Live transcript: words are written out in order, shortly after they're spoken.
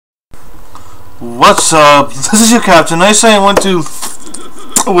What's up? This is your captain. I say I want to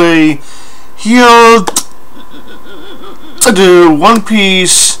away here to do One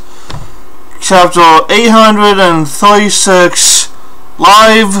Piece chapter 836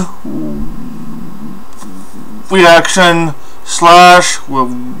 live reaction /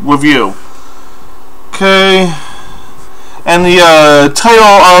 review. Okay, and the title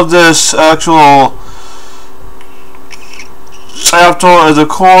of this actual chapter is, of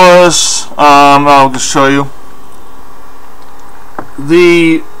course, I'll just show you.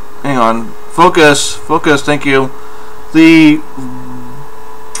 Hang on, focus, thank you.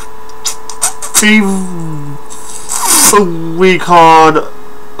 We called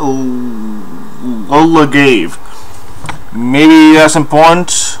Lola gave. Maybe that's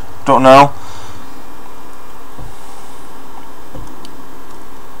important, don't know.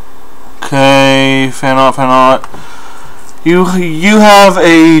 Okay, fan art. You have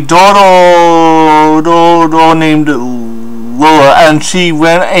a daughter named Lola, and she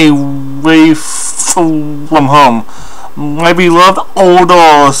ran away from home. My beloved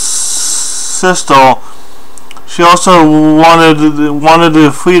older sister. She also wanted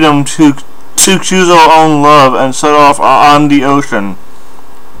the freedom to choose her own love and set off on the ocean.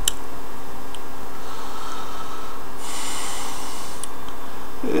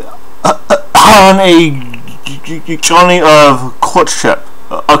 On a journey of courtship.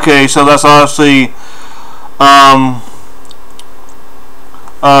 Okay, so that's obviously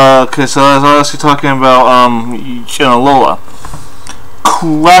okay, so that's obviously talking about Lola.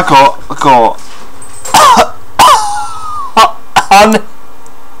 Crackle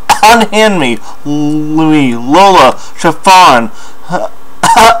unhand me, Lola, Chiffon.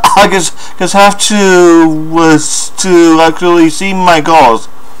 I just have to actually see my goals.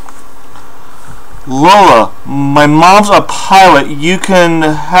 Lola, my mom's a pirate. You can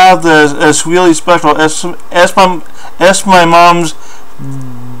have this. It's really special. It's my mom's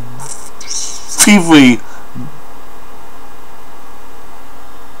thievery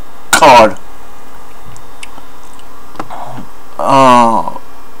card.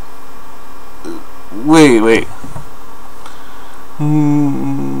 Wait.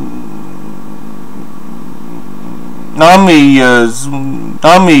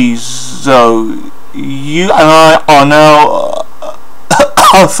 Nami, so you and I are now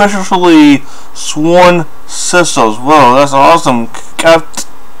officially sworn sisters. Whoa, that's awesome. Captain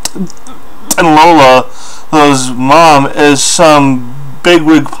Lola, whose mom is some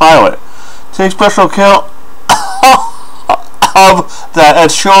bigwig pilot. Take special care of that.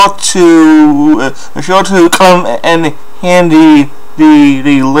 It's sure to come in handy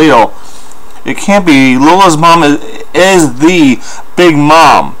the later. It can't be. Lola's mom is the big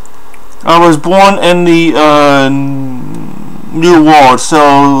mom. I was born in the New World,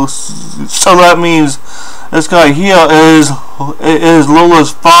 so that means this guy here is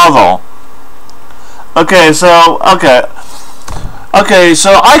Lola's father. Okay, so I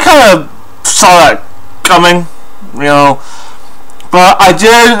kind of saw that coming, but I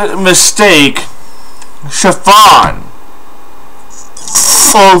did mistake Chiffon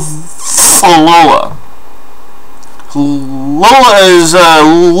for Lola. Lola is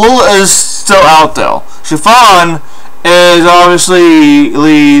still out there. Chiffon is obviously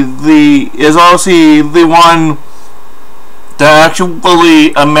the one that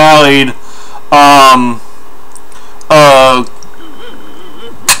actually married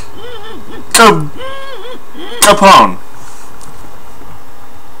Capone.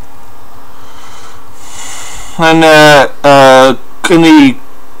 And in the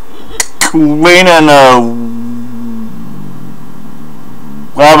Rain and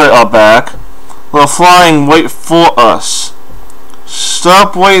Rabbit are back. They're flying right for us.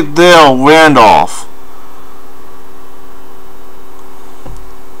 Stop right there, Randolph.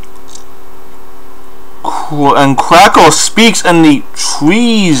 And Crackle speaks and the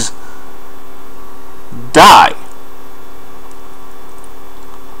trees die.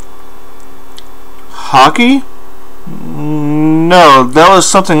 Hockey? No, that was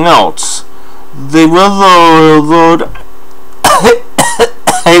something else. They rode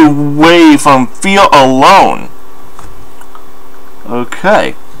away from fear alone.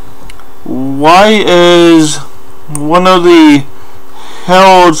 Okay. Why is one of the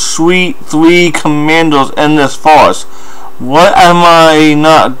Herald Suite 3 commanders in this forest? What, am I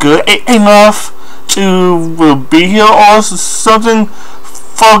not good enough to be here or something?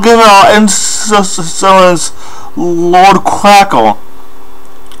 Forgive our insolence, Lord Crackle.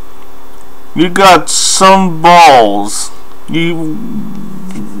 You got some balls. You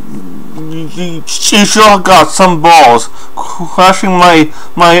you sure got some balls, crashing my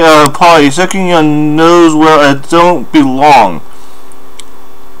party, sticking your nose where it don't belong,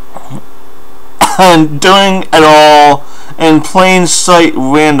 and doing it all in plain sight,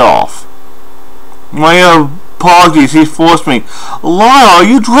 Randolph. My apologies, he forced me. Lyle,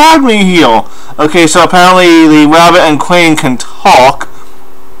 you dragged me here. Okay, so apparently the rabbit and Crane can talk.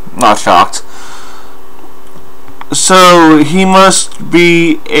 Not shocked. So he must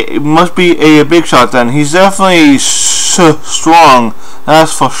be a big shot then. He's definitely strong,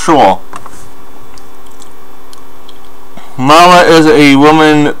 that's for sure. Mama is a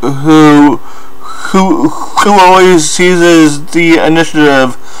woman who always seizes the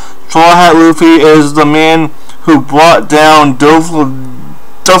initiative. Straw Hat Luffy is the man who brought down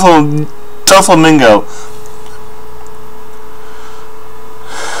Doflamingo.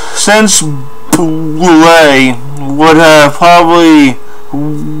 Since Boulay would probably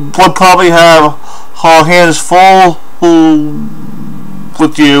have her hands full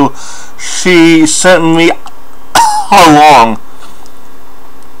with you, she sent me along.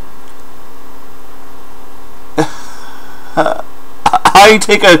 I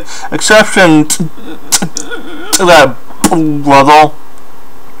take exception to that, brother.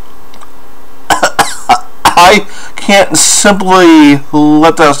 I can't simply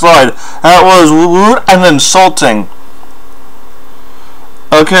let that slide. That was rude and insulting.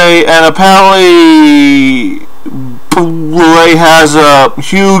 Okay, and apparently Ray has a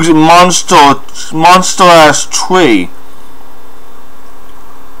huge monster-ass tree.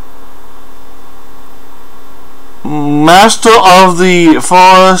 Master of the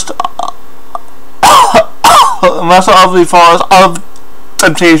Forest of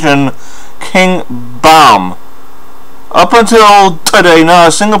Temptation, King Baum. Up until today, not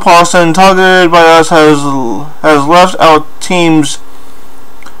a single person targeted by us has left our team's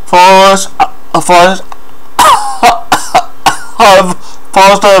Forest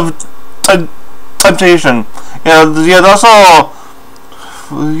of Temptation. Yeah, that's all.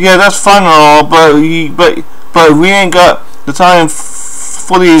 Yeah, that's fun and all, but we ain't got the time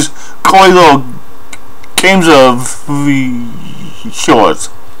for these coy little games of shorts.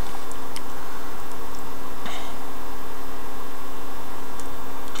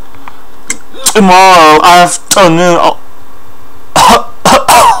 Tomorrow afternoon,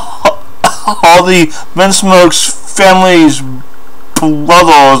 all the Vinsmoke's family's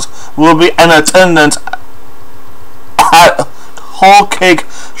brothers will be in attendance at Whole Cake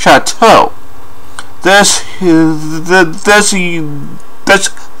Chateau. This union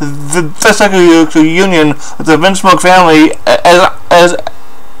with the Vinsmoke family as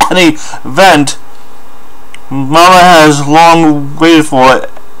an event Mama has long waited for it,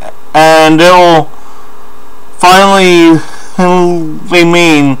 and it will finally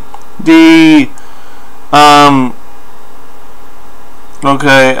mean the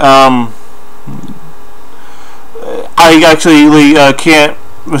I actually can't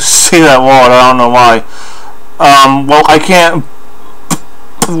say that word. I don't know why. Well, I can't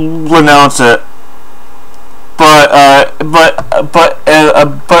pronounce it, but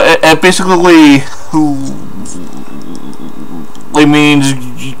it basically means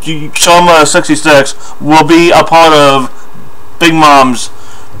some 66 will be a part of Big Mom's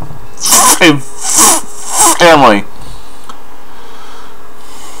family,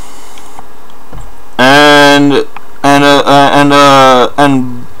 and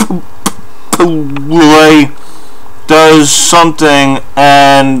Ray does something,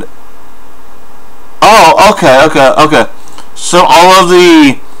 and okay. So all of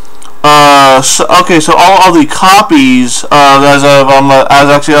the all of the copies as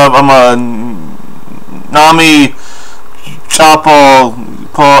Nami, Chopper,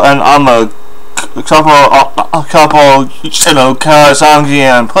 and Chopper, Karasangi,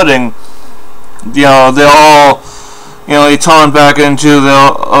 and Pudding, they're all return back into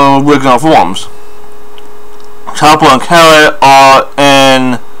their original forms. Chopper and Carrot are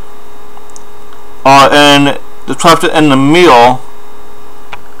trapped in the meal.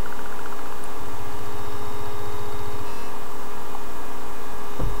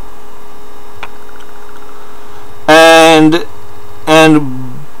 And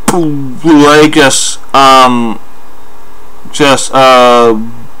Blue just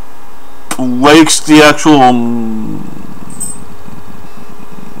breaks the actual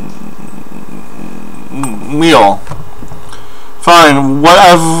meal. Fine,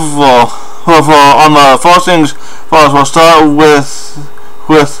 whatever. On the first things first, we'll start with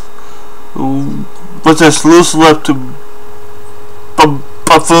this loose-lipped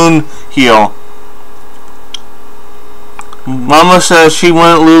buffoon here. Mama says she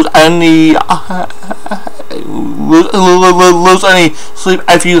wouldn't lose any sleep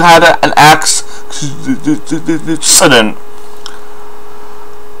if you had an accident.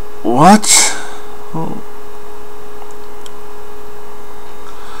 What?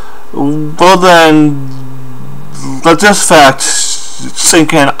 Well then, let this fact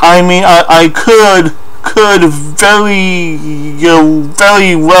sink in. I mean, I could very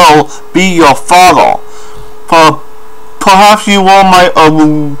well be your father. Perhaps you were my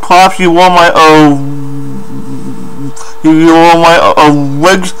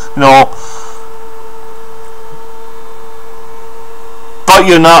original, but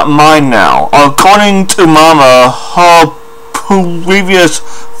you're not mine now. According to Mama, her previous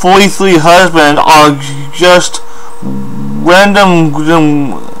 43 husbands are just random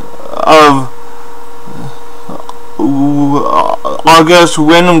group of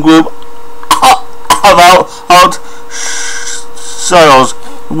outsiders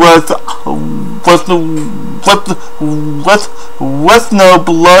with no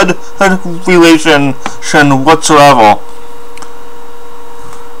blood relation whatsoever.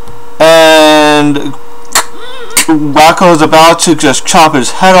 And Rocco is about to just chop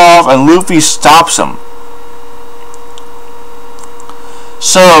his head off, and Luffy stops him.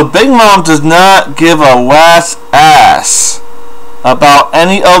 So Big Mom does not give a rat's ass about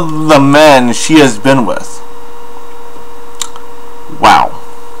any of the men she has been with. Wow.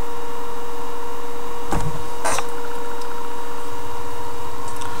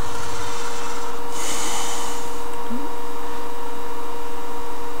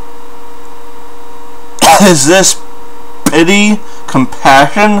 Is this pity,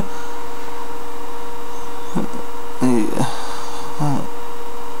 compassion?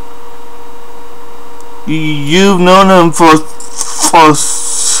 You've known him for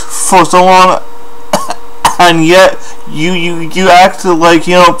so long, and yet you act like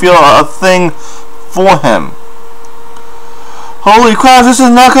you don't feel a thing for him. Holy crap! This is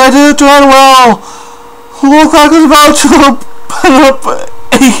not going to do well. Look like it's about to put up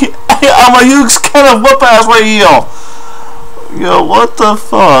I'm a huge can of whoop ass right here. Yo, what the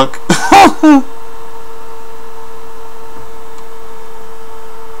fuck?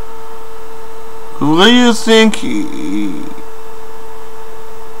 What do you think?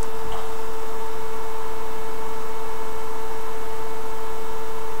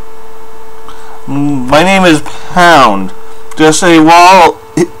 My name is Pound. Just say, well,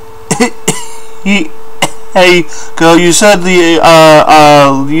 hey, girl, you said the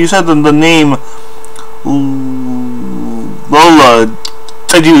name Lola.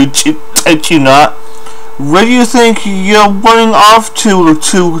 Did you not? Where do you think you're running off to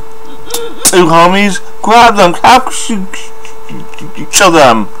homies? Grab them, capture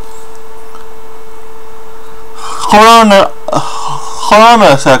them. Hold on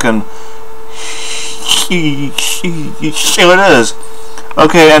a second. Here it is.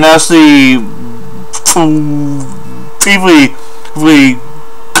 Okay, and that's the Feebly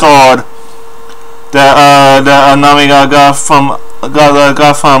card that Nami got from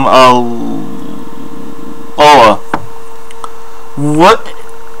Lola. What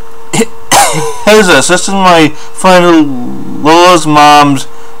is this? This is my friend Lola's mom's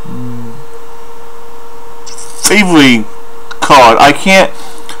Feebly card. I can't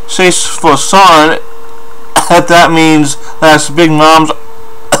say for certain that means that's Big Mom's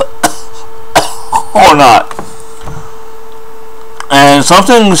or not. And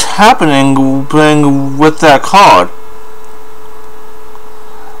something's happening with that card.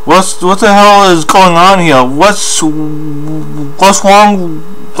 What the hell is going on here? What's wrong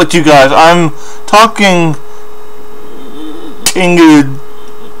with you guys? I'm talking to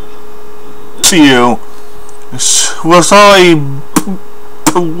you. We're sorry,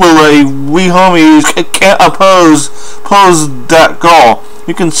 we homies can't oppose that goal.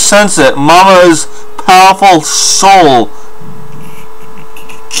 You can sense it. Mama's powerful soul.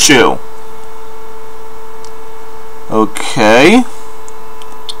 Chew. Okay.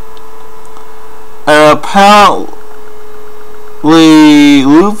 And apparently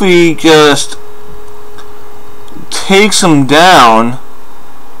Luffy just takes him down,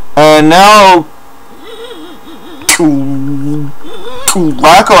 and now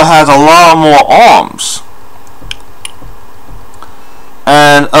Rocco has a lot more arms.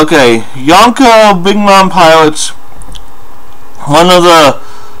 And okay, Yonko Big Mom pilots one of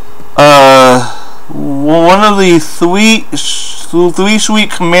the three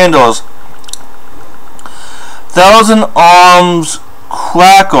sweet commandos. 1,000 Arms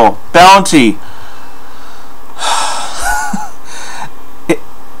Crackle Bounty.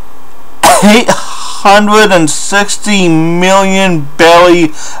 800 160 million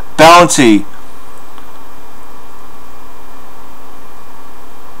belly bounty.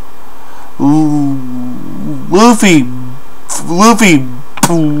 Luffy,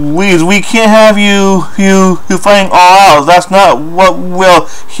 please, we can't have you fighting all out. That's not what we're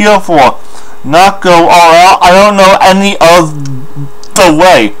here for. Not go all out. I don't know any other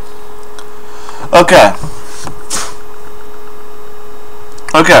way. Okay.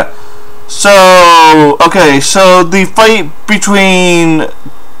 So the fight between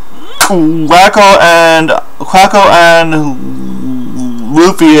Quacko and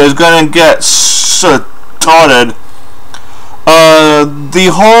Luffy is gonna get started. The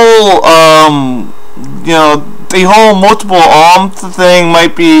whole multiple arm thing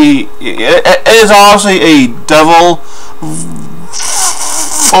might be. It is honestly a devil.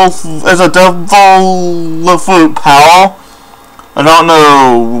 It's a devil fruit power. I don't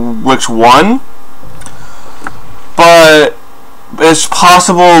know which one, but it's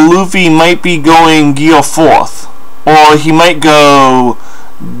possible Luffy might be going Gear 4th, or he might go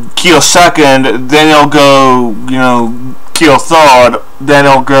Gear 2nd, then he'll go, Gear 3rd, then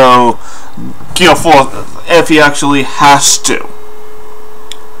he'll go Gear 4th if he actually has to.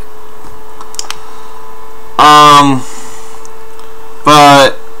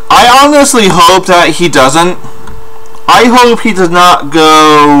 But I honestly hope that he doesn't. I hope he does not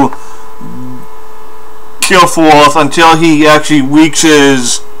go Gear 4th until he actually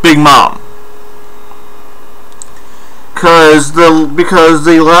reaches Big Mom. Because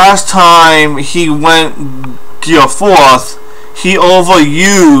the last time he went Gear 4th, he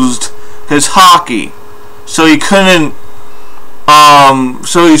overused his hockey, so he couldn't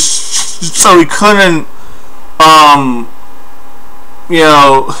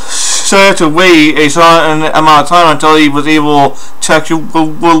had to wait a certain amount of time until he was able to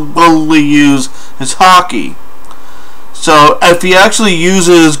actually use his hockey. So if he actually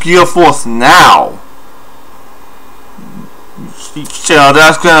uses Gear 4th now,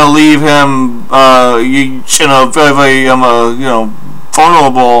 that's gonna leave him very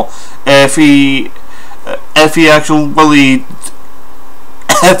vulnerable if he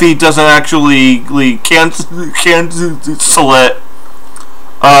doesn't actually cancel it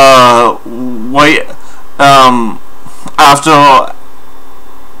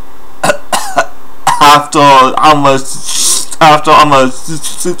after almost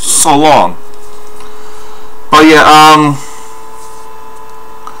so long. But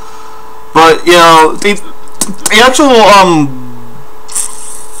yeah, the actual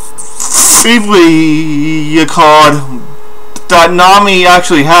Feebly card that Nami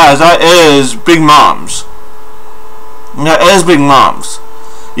actually has, that is Big Mom's.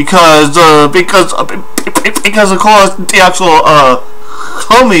 Because of course the actual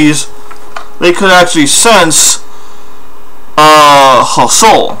homies, they could actually sense her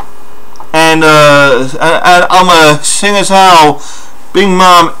soul, and seeing as how Big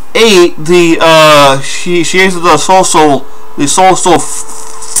Mom ate the she ate the soul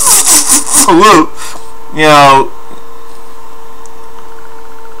fruit,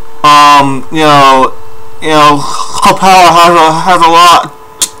 her power has a lot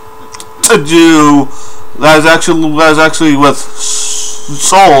to do that is actually with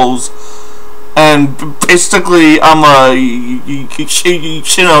souls, and basically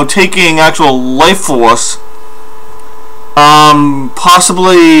taking actual life force.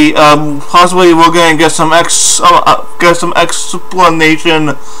 Possibly we're gonna get some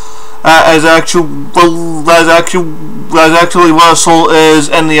explanation as actually what a soul is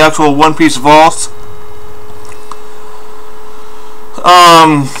in the actual One Piece vault.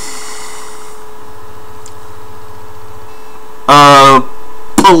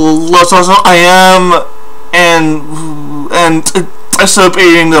 Plus also I am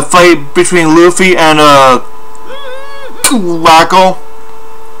anticipating the fight between Luffy and Quacko,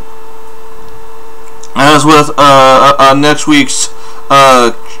 as with next week's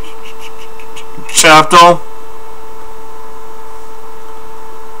chapter.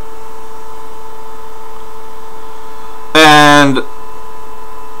 And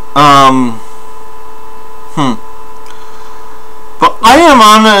but I am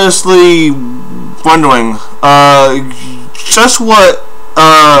honestly wondering just what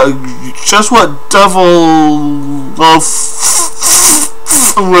devil of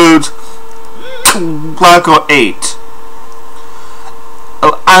fruit Quacko ate.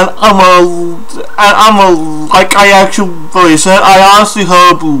 Like I actually said, I honestly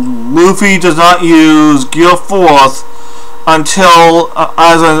hope Luffy does not use Gear 4th until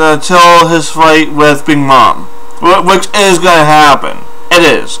his fight with Big Mom, which is gonna happen. It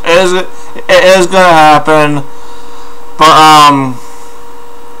is. It is gonna happen.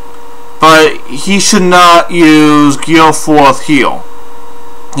 But he should not use Gear 4th heal.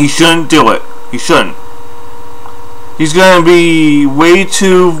 He shouldn't do it. He shouldn't. He's gonna be way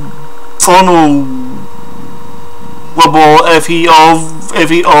too vulnerable if he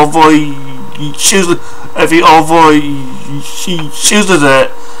chooses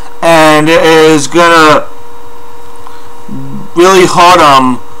it, and it is gonna really hurt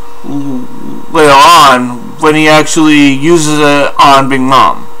him later on when he actually uses it on Big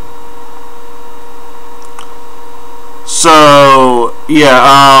Mom. So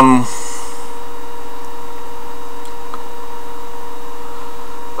yeah,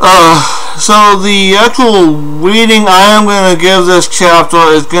 so the actual reading I am going to give this chapter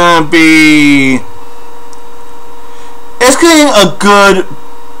is going to be, it's getting a good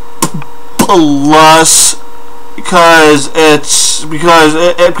plus because it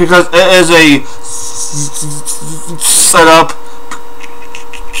is a setup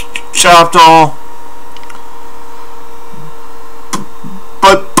chapter.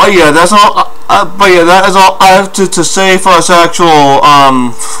 But yeah, that's all. But yeah, that is all I have to say for this actual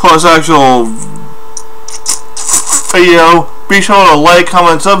video. Be sure to like,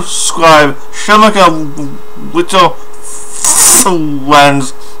 comment, subscribe, share my with your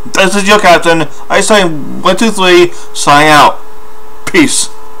friends. This is your captain. I say 1, 2, 3. Sign out. Peace.